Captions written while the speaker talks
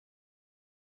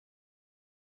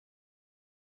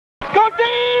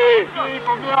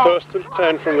First and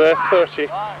 10 from their 30.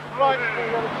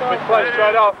 Play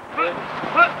straight up.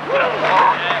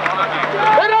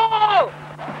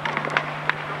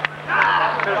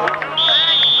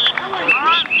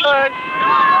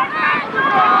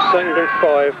 Second and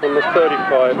 5 on the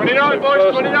 35. 29,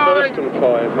 boys, 29. First and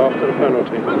 5 after the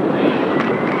penalty.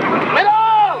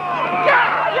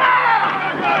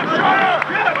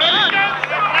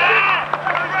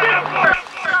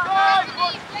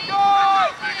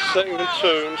 Second and 2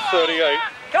 and 38.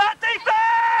 Cut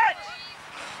defense!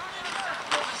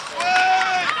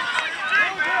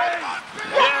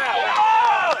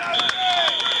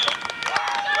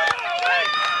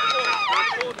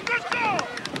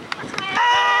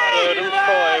 Third and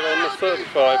 5 on the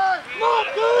 35.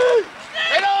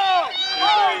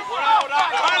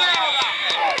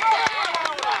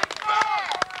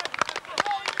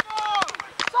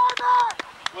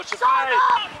 What's the play?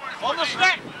 On the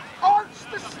snap!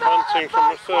 Hunting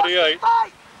from the 38. Come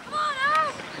on,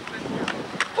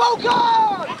 Well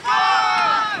gone!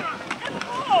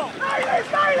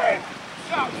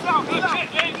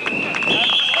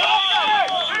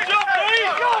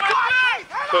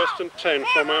 First and 10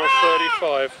 from our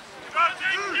 35.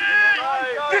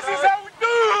 This is how we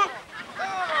do it!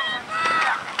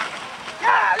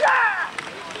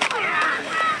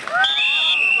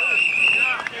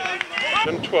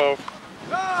 And 12.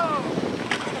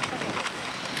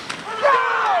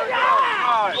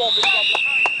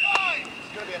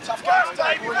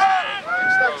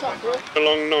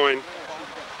 Along 9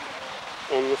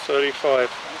 on the 35.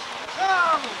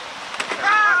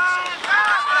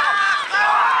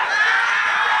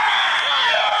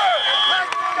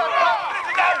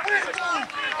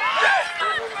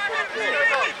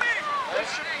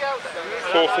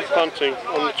 Fourth and punting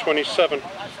on the 27.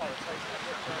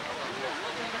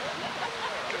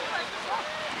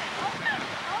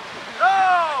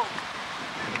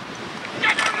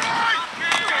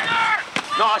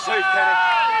 Nice move, Kenny.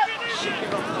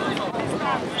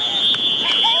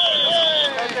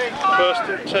 First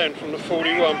and 10 from the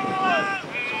 41.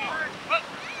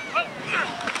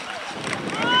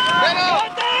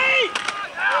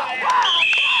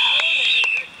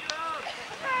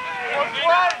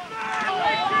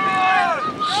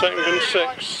 Second and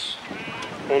 6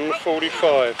 on the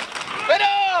 45.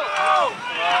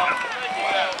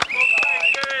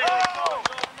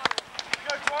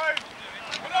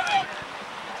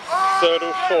 Third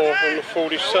and 4 on the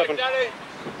 47.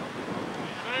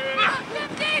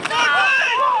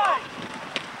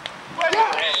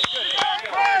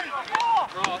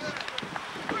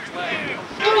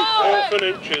 Fourth and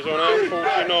inches on our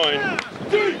 49.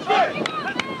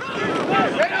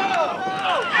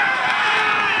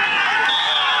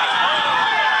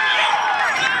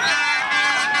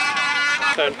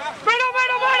 10.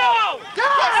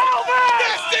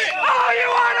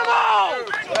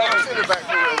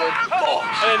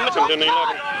 Second and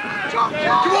 11.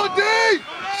 Come on, D!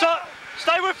 So,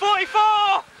 stay with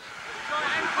 44!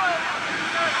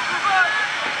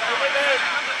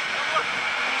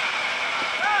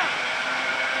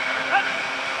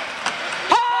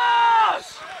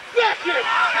 Pass!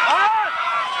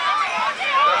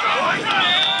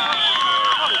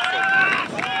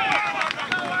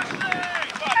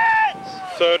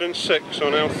 Third and 6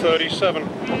 on our 37.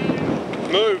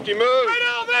 Moved, he moved!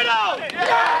 Middle!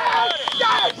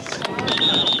 Yes!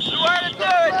 Way to do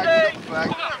it, Steve!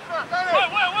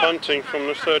 Hunting from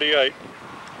the 38.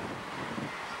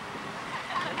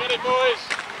 Get it, boys.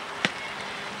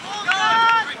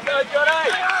 Go,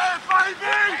 Johnny!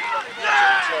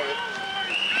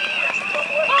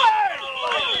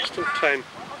 First and 10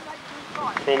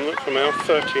 from our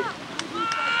 30.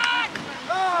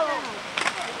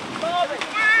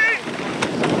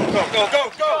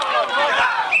 Go!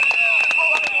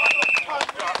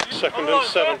 Second and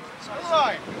 7.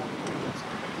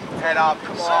 Head up,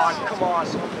 come on.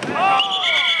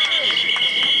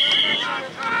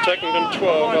 Second and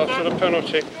 12 after the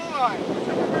penalty.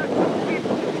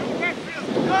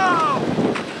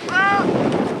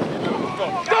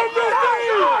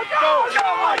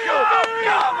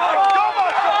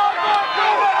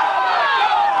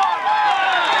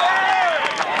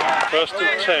 First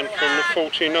and 10 from the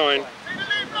 49.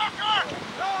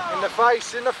 In the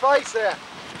face there.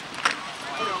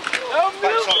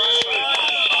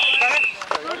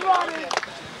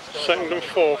 Second and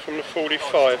 4 from the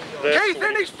 45. Keith,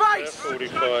 in his face!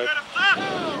 45.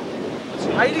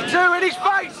 82 in his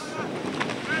face!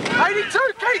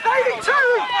 82, Keith, 82!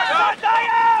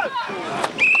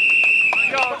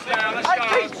 Hey,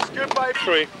 Keith! Good, babe.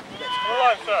 3. On the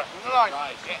line, sir. On the line.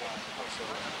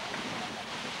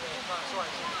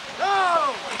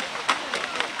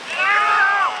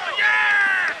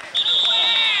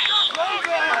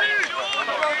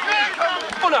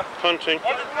 Punting.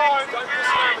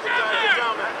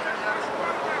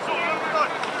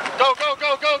 Go, go,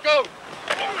 go, go, go!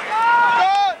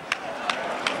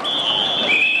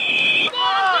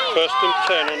 First and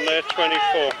 10 on their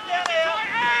 24.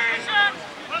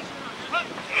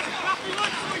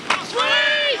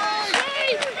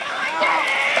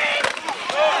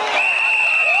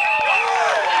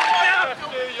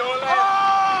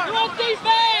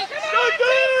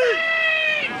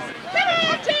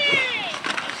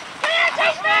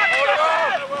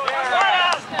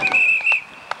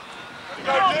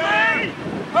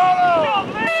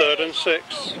 Third and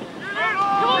 6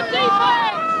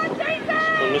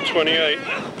 on the 28.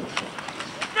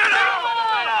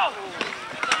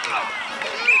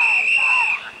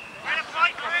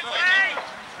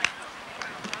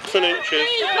 An inches.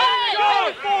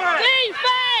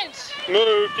 Defense!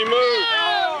 Move, you move.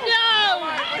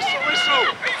 No! Whistle, whistle!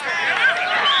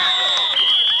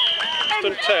 First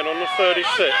and 10 on the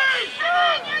 36.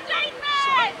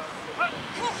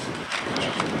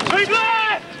 Sweep left!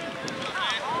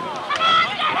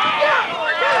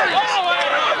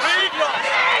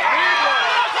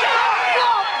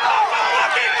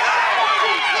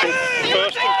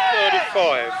 First and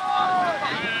 35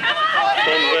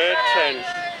 from their 10.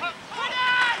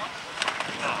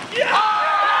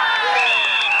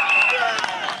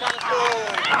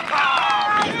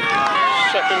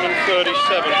 Second and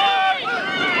 37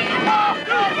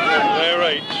 from their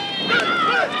 8.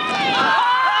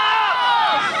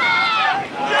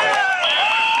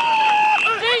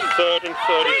 Third and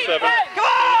 37 Come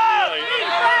on!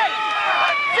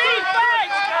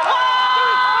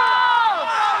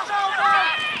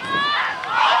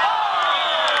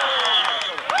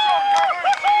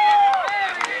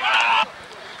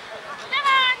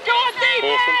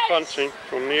 Fourth and punting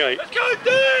from the 8. Go,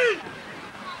 Dean!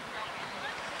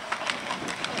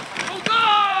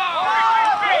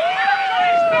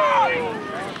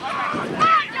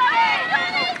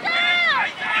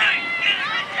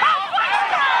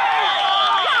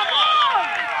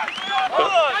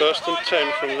 First and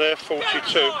 10 from their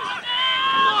 42.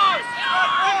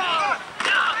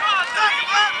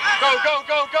 Go, go,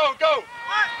 go, go, go!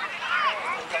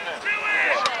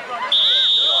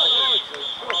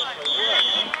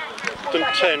 First and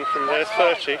 10 from their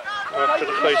 30 after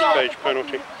the face cage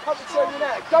penalty.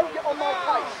 Don't get on my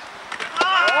pace.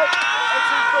 Alright?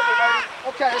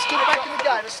 Okay, let's get it back in the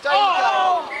game. Let's stay in the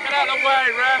game. Get out of the way,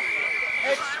 ref!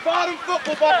 It's Spartan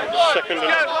football, Bob.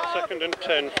 Second and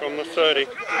 10 from the 30.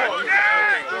 Go,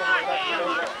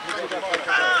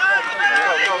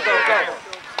 go, go, go!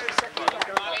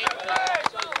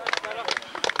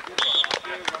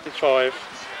 5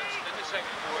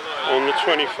 on the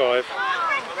 25.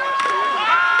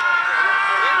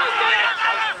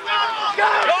 Go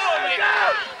on, Nick!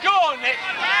 Go on, Nick!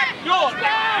 Go on! Go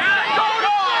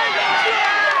on!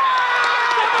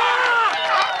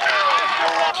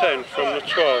 10 from the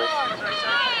 12.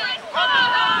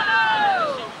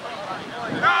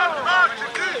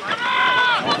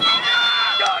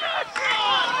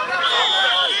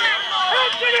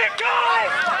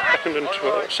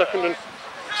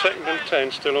 Second and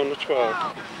 10 still on the 12.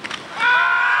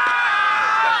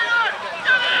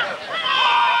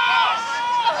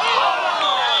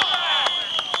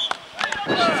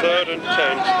 Third and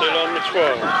 10 still on the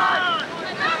 12.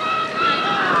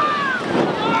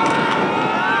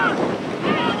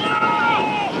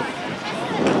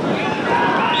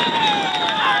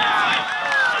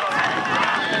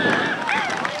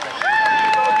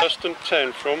 First and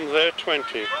 10 from their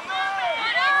 20.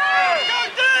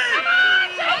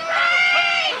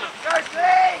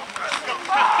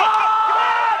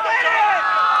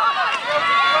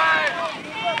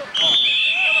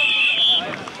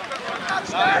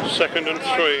 Second and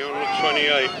 3 on the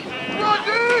 28.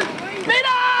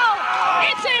 Middle!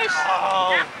 It is!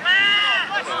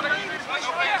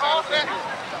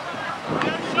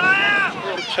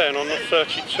 10 on the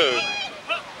 32.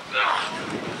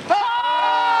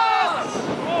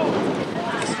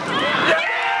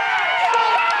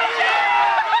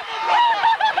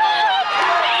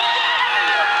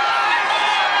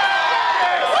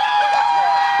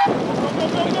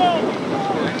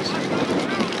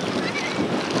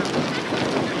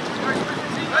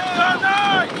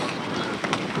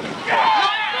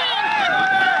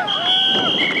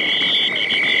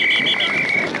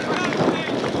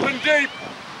 Deep!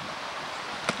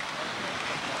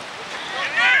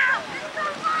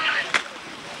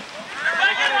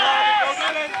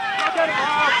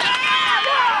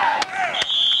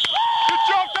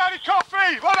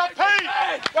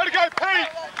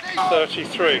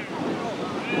 33. Moved,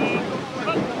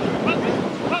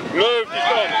 he's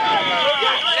gone.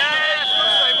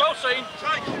 Well seen.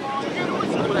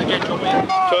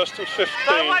 First and 15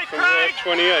 from their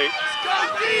 28.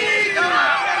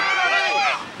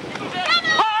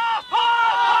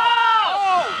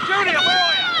 Junior, where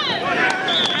are you?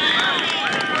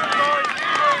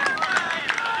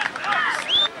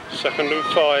 Second and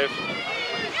 5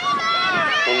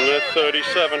 on their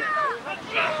 37.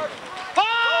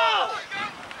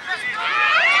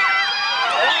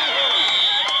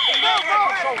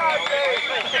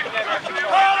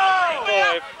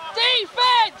 Five.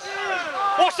 Defense!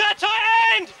 What's that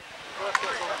tight end?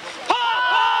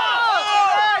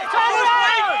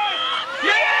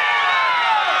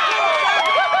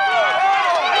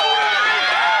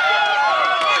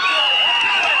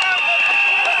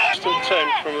 First and 10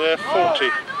 from their 40.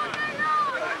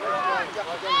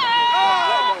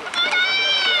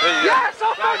 Yes,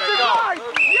 offensive line!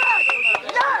 Yes!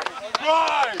 Yes!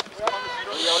 Right!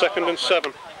 Second and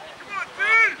 7.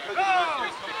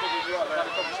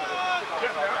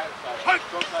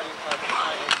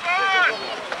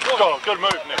 Go, good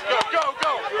move, Nick. Go, go,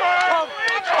 go! Come,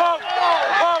 come,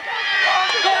 come!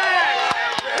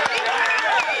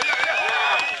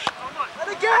 And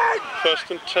again!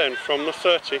 First and 10 from the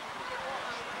 30.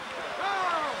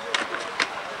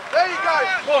 There you go!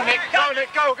 Go on, Nick, go,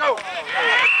 Nick, go, go!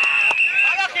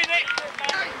 Lucky, Nick.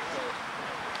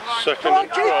 Second and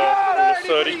 12 from the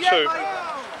 32.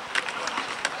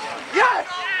 Yes!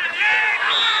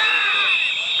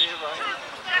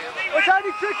 It's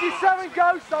only took you 7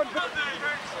 goes, son.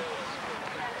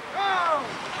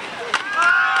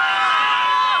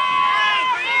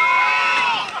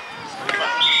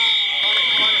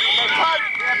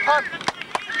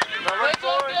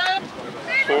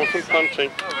 Fourth and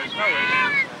punting.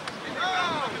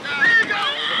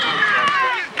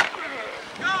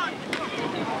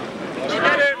 Go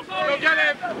get him, go get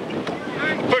him!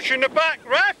 Push in the back,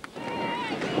 ref!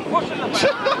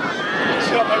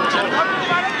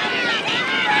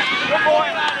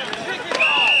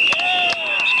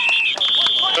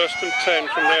 First and 10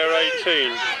 from their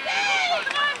 18.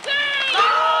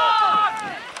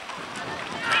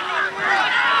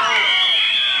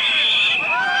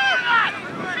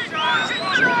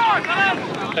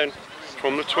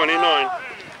 From the 29.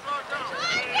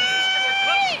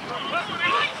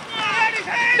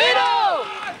 Middle!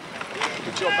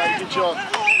 Good job, mate, good job.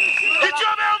 Good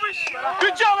job, Elvis.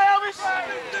 Good job, Elvis.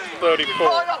 34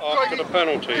 after the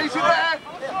penalty. Keep it there.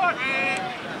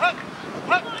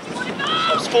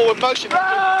 That's forward motion. Get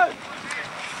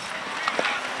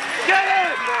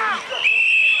him.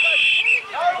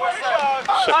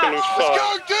 Second and 5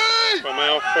 Go, D! from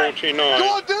our 49. Go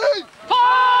on, D!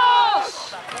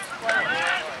 Pass!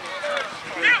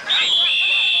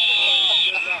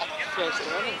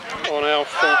 On our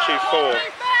 44.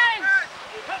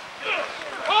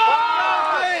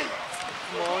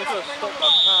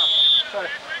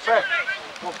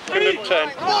 Second and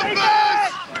 10.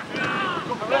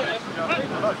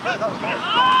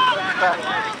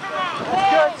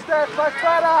 Good, Steph, much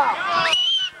better.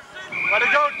 Way to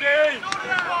go, D!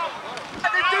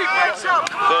 Get the defense up.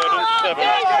 Third and 7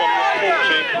 from the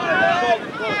 40.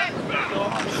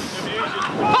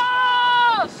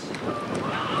 Pass!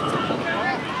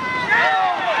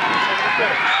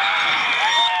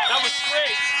 That was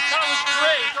great. That was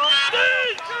great.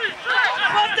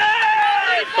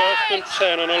 First and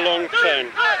 10 and a long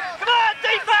 10. Come on,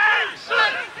 defense!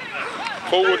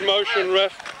 Forward motion,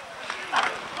 ref.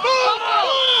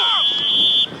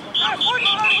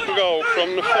 Goal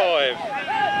from the 5.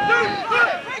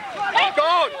 He's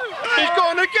gone! He's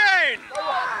gone again!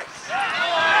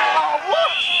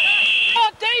 Oh,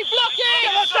 D blocking!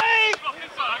 Come on, Dave!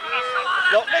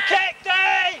 Block the kick,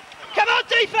 Dave! Come on,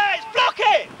 defense! Block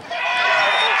it!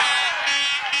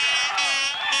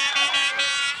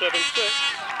 7-6.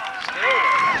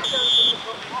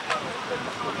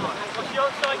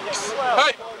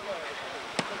 Hey!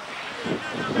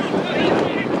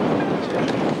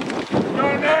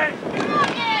 Go, Nick!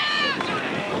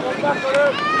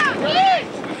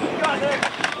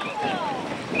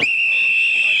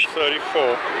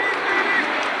 34.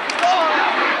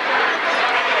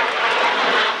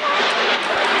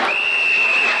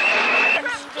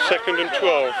 Second and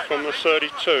 12 from the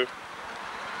 32.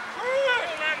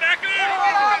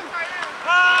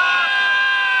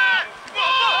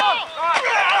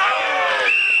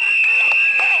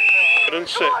 Third and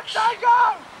 6. Go,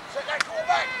 go!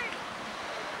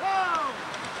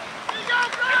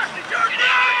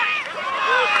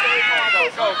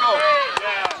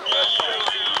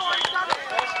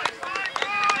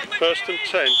 First and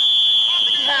 10.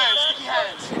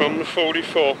 from the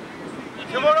 44.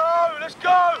 Come on, oh, let's go!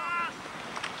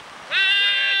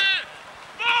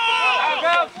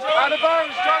 Out of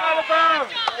bounds, John, out of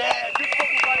bounds! Yeah, good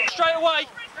football, buddy. Straight away.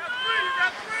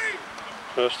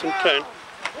 First and 10.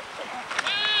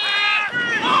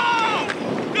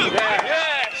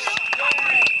 Yes.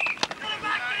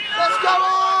 Let's go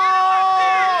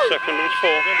on! Second and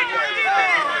 4.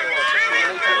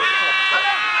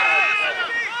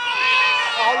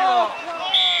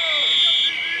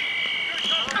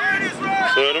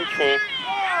 Third and 4.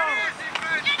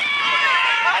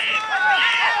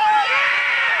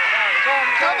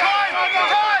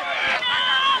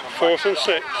 Fourth and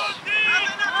 6.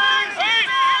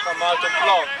 Come on, to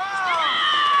block.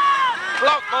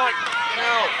 Block, Mike.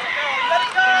 Now.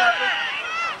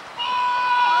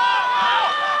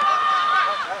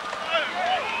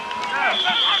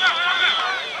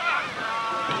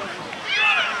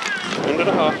 End of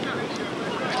the half.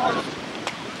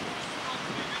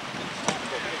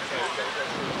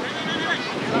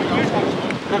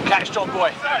 Good catch, John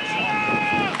boy.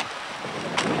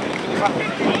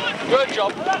 Good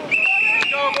job. Go,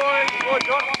 boys. Go,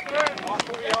 John.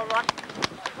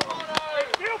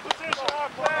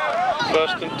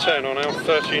 First and 10 on our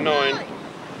 39.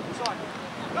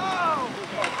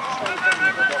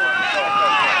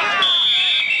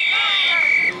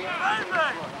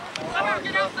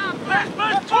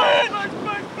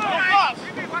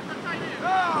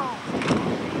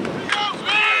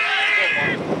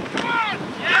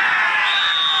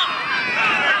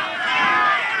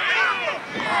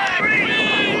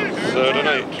 Third and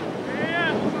 8.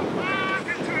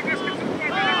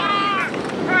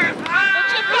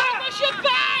 What's your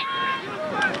back?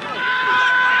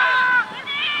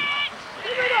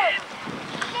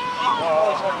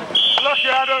 Lucky,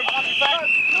 Adam.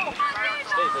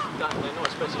 They're not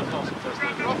supposed to pass it first.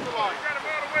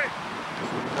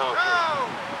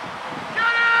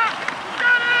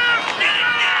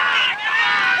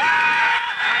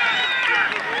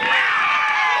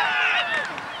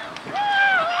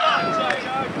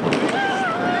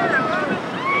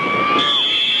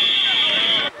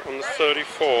 On the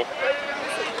 34.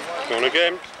 Going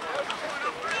again.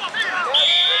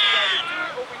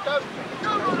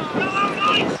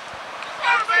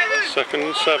 Second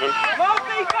and 7. Go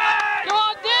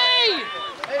on, D!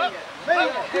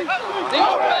 Deep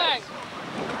bang!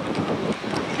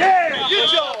 Yeah, good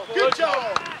job, good job.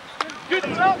 Good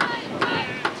job.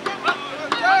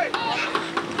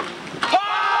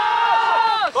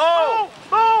 Pass! Ball!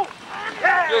 Ball!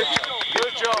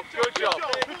 Good job, good job.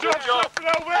 Good job.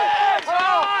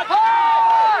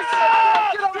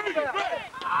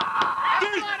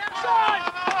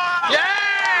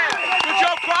 Good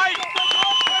job, Craig.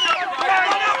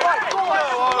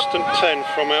 First and 10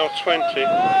 from our 20.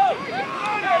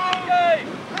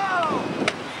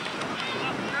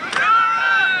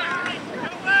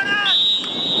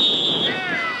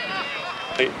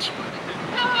 Eight.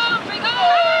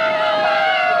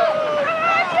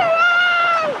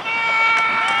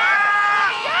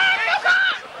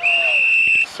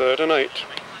 Third and 8.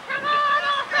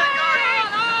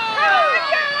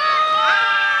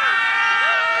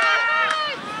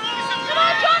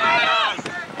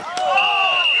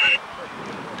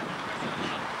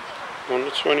 On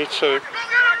the 22.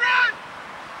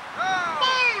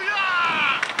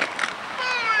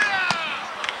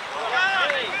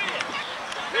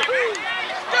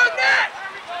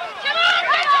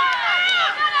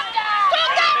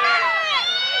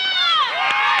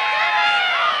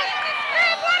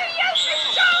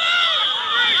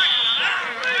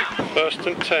 First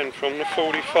and 10 from the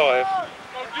 45.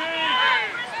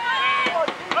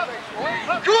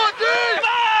 Go on, Dean!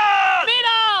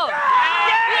 Middle!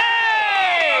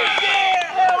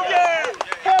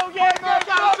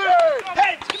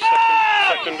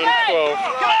 Second and 12.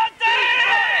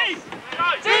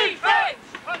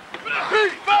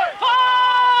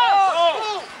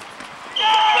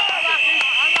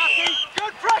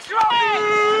 Good pressure on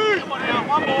you! Come on now,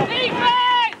 one more.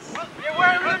 Defense! You're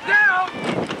wearing them down!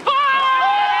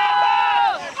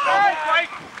 Pass!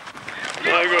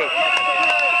 No good.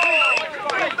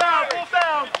 Ball down, ball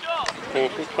down!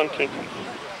 Fourth and punting.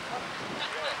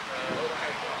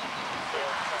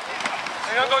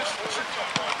 Hang on, guys.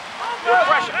 Good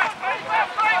pressure.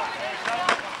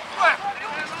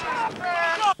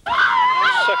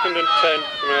 Second and 10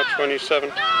 from our 27.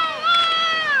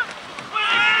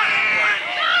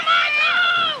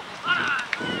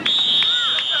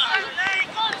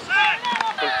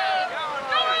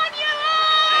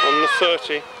 On the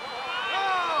 30.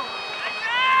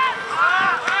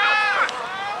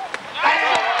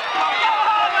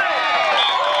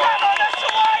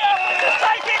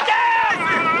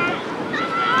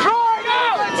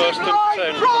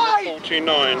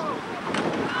 49.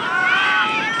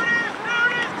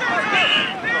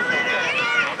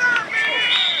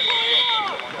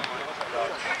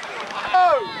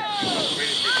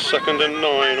 Second and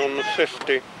 9 on the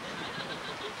 50.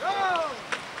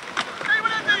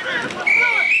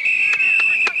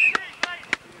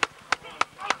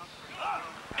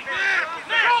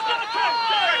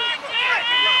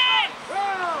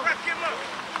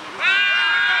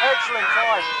 Excellent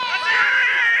time.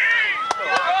 Go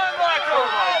on, Michael!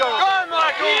 Go on,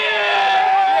 Michael! Yeah.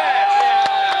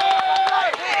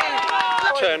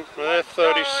 10, they're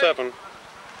 37.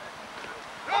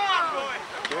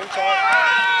 You're in time.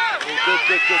 Good.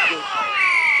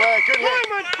 Fair, good hit.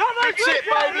 Good sit,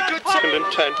 baby, good sit. Second and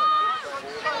 10.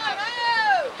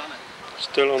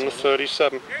 Still on the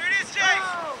 37.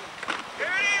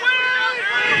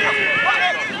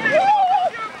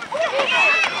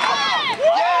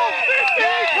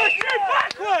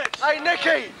 Hey,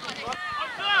 Nicky!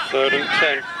 Third and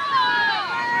 10.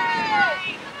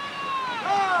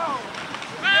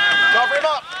 Cover him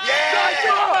up! Yeah!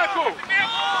 Michael!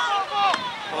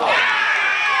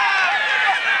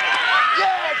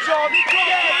 Yeah, John!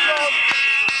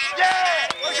 Yeah!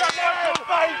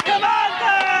 Come on,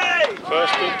 Dave!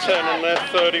 First and 10 and they're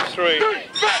 33.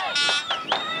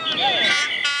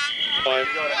 5.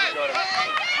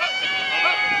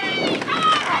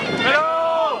 Hello!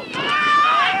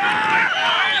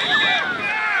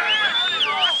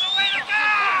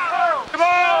 Come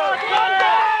on!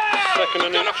 Second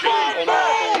and inches on the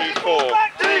 44.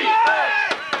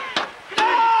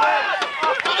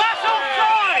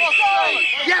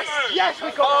 Yes, we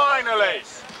got finally!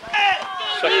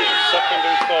 Second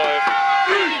and 5.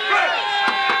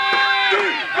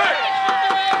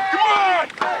 Come on!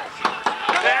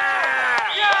 Yeah!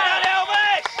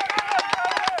 Elvis!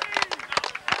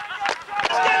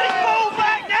 Let's get his ball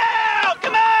back now!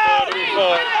 Come on!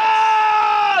 35.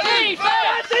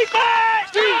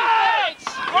 Defense! Defense!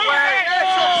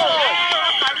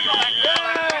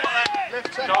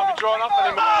 Can't be drawn up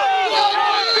anymore.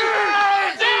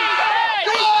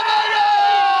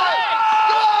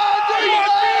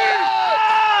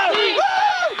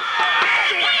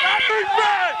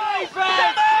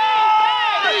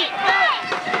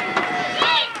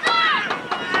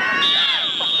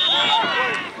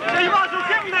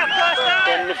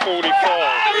 On the 45.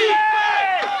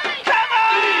 Come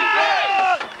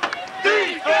on!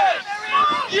 Defense!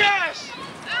 Yes!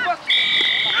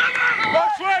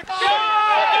 Watch work!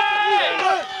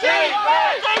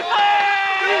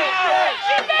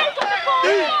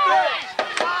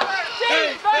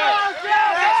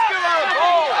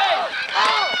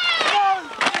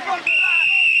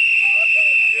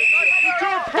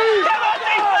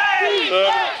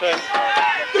 Third and 10.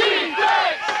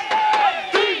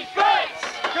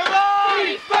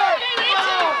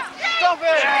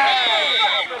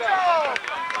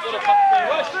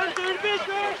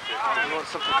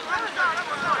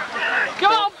 Go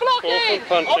on, block Fourth it! and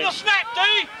punting. On the snap, D!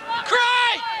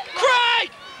 Craig! Craig!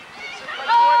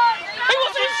 He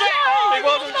wasn't set! He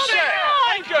wasn't set!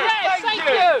 Thank you! Thank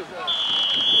you!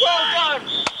 Well done!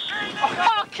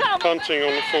 Oh, come on! Punting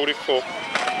on the 44.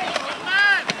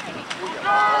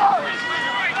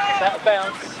 Out of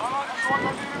bounds.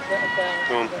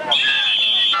 Come on.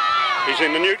 He's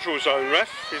in the neutral zone, ref.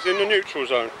 He's in the neutral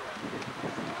zone.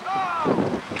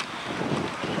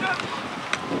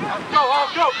 Go!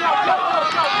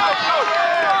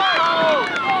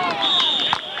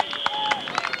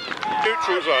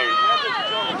 Neutral zone.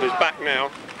 He's back now.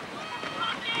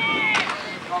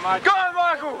 Go on,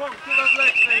 Michael!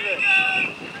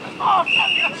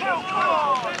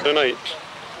 An 8.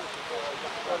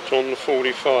 It's on the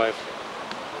 45.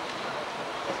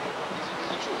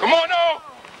 Come on now!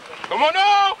 Come on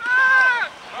now!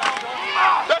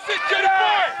 That's it, get it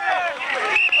back!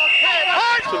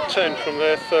 It's a 10 from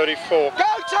there, 34. Go,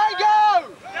 Tango!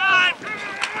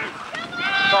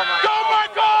 Go,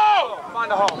 Michael! Find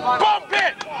the hole. Bump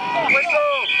it!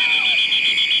 Whistle!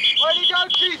 Where do you go,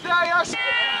 Keith? Yes.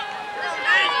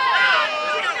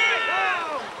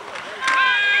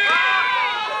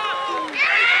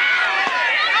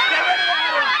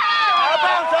 Out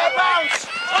of bounds!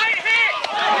 Right hit!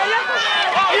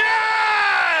 Yeah!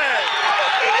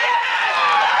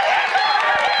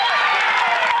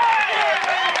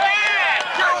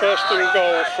 First and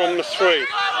goal from the 3.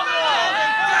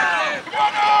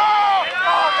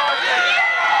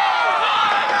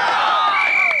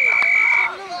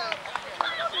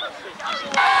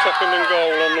 Second and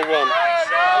goal on the 1.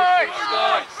 Yeah!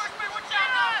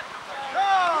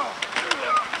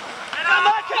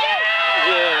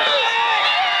 Yeah.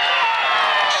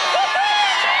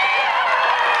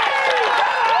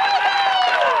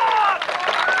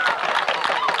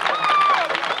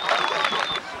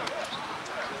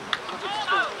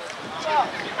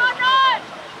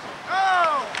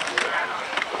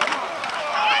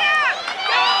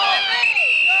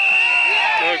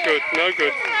 good, no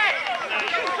good.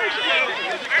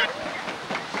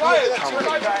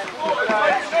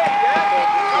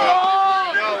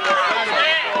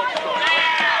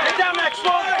 Get down, Max,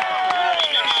 one.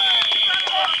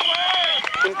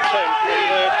 In 10 from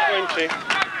their 20.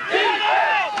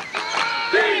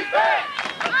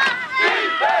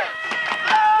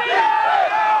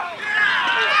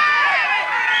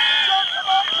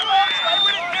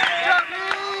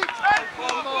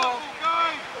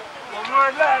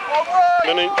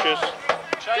 One inches.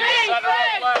 Change the set,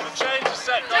 change the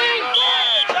set.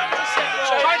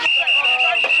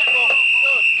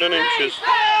 10 inches.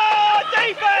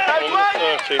 Defense! On the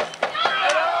 30.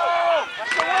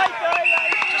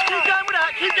 Just keep going with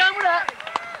that, keep going with that.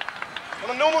 On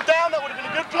a normal down, that would have been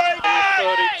a good play.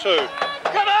 32.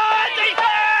 Come on,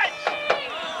 defense!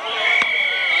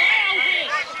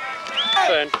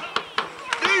 10.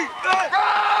 Defense!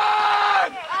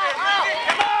 Run!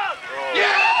 Come on!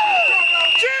 Yeah!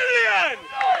 Julian!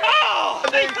 Oh!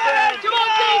 Defense! Come on,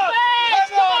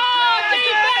 defense! Come on,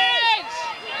 defense!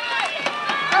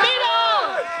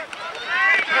 Middle!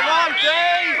 Come on,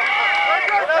 Dave!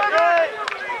 Defense!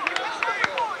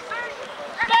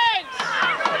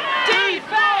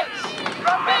 Defense!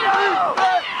 Middle!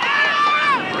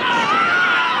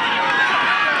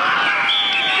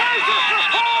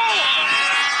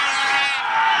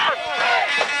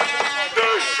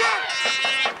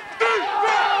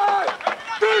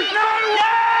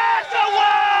 Yes,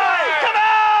 away! Come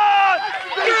on!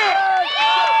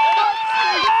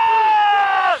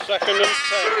 Second and 10.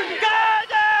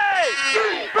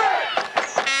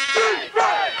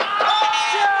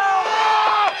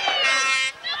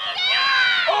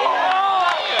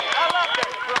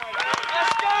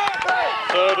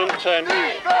 Third and 10.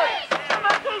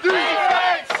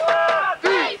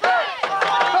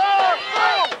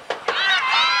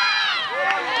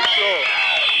 Short.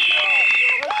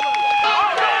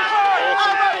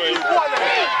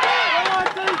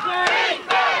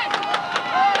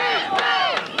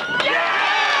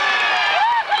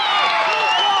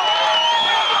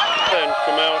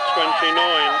 From our 29.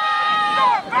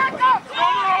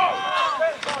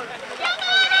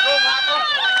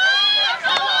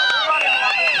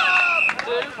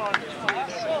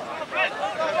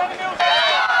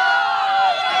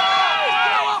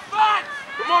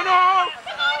 Come on, on!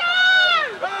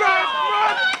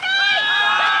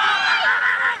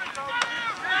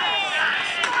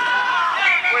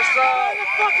 Whistle!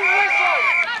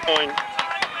 9.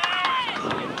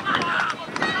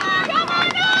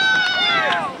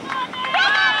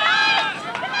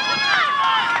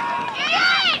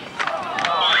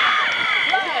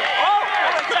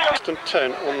 And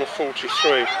 10 on the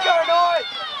 43.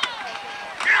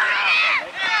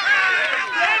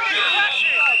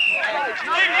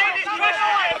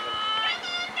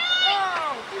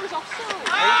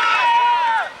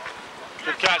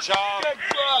 Good catch, Harvey.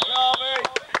 Good work, Harvey.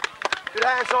 Good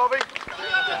hands, Harvey.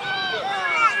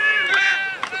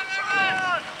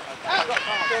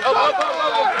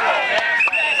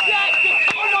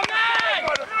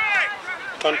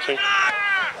 Punting.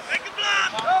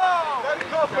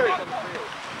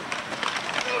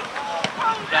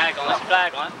 Flag on, let's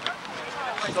flag on.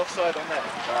 It's offside on that.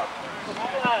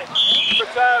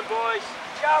 Return, boys.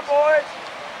 Go, boys.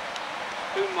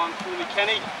 Boom one for me,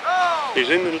 Kenny. He's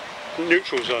in the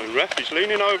neutral zone, ref. He's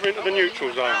leaning over into the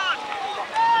neutral zone.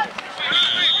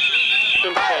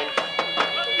 And 10.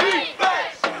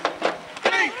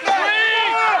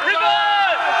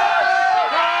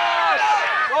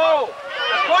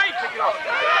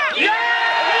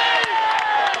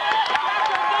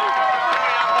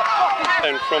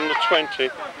 And from the 20.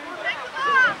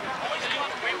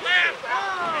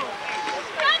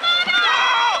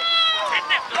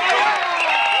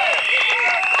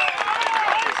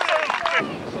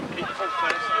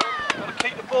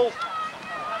 Keep the ball.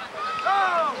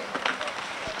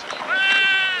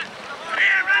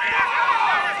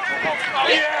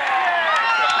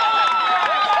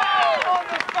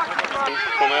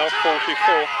 From our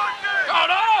 44.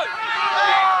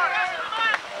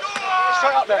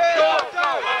 Straight up there.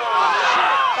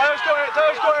 Taylor's got it,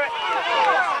 Taylor's got it.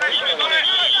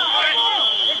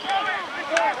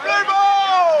 Blue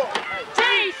ball!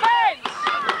 Defense!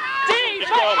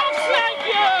 Defense! Thank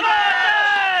you!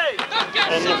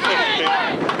 On the 50.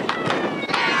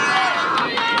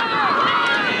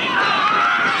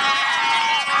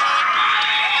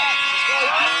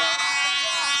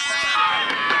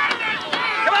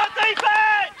 Come on,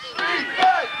 defense!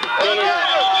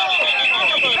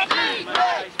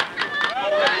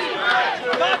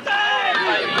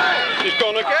 He's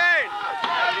gone again.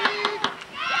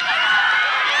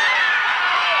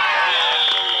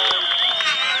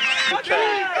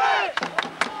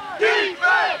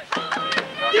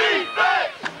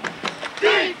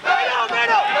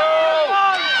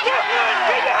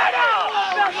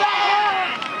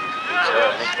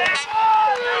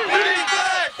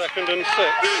 Second and 6.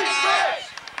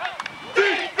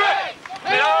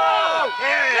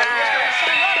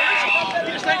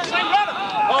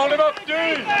 Hold him up,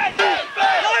 dude!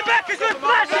 Linebackers with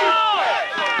flashes!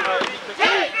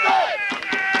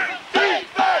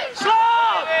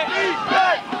 Slow!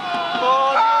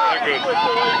 Very good.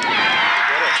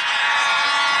 Got it.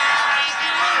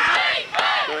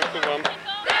 9 to 1.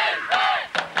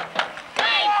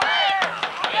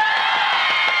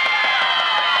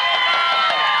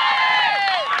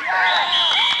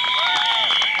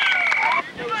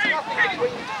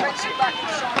 Defensive back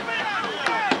inside.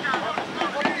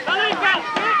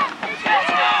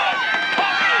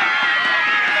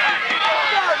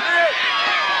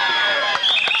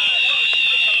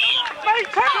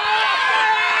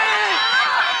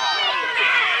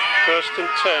 First and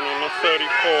 10 on the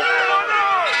 34.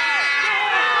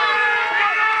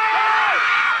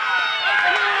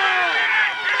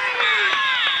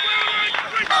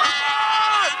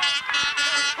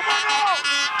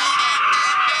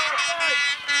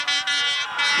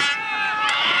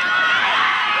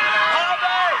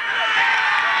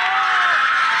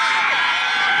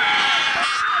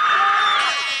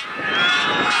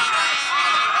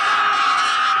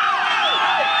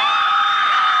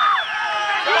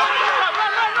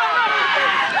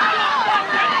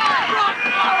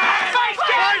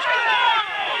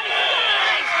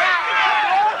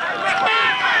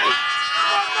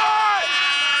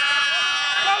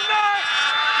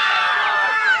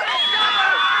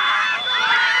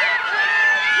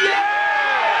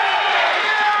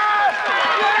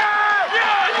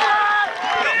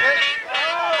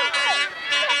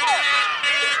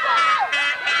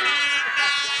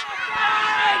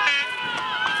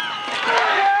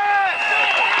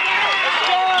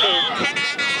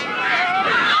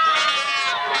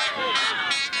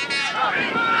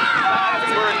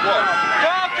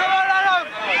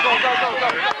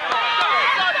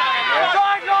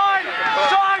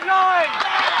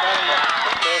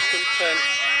 First and 10.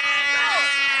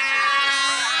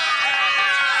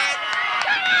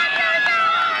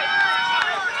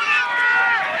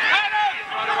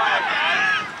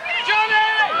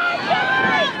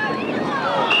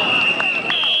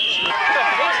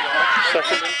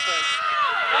 Second and 10.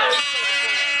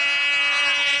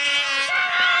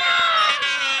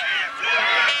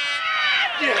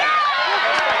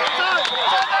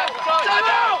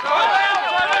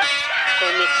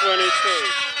 On the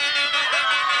 22.